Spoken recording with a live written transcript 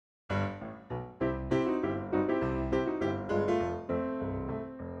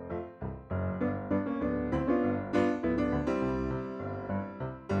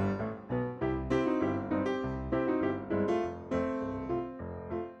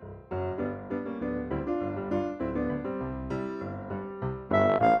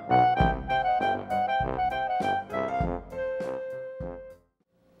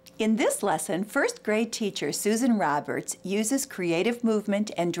In this lesson, first grade teacher Susan Roberts uses creative movement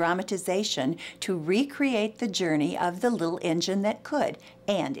and dramatization to recreate the journey of the little engine that could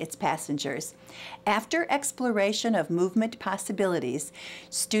and its passengers. After exploration of movement possibilities,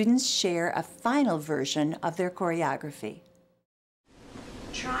 students share a final version of their choreography.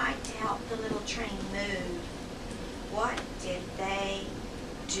 Try to help the little train move. What did they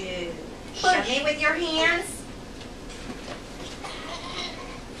do? Show me with your hands.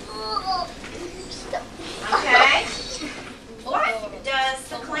 Okay. What does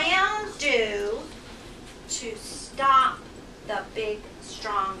the clown do to stop the big,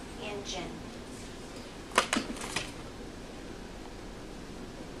 strong engine? All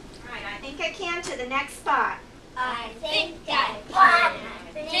right, I think I can to the next spot. I think I can. I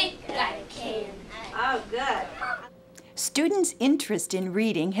think I can. Oh, good. Students' interest in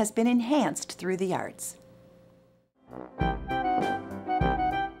reading has been enhanced through the arts.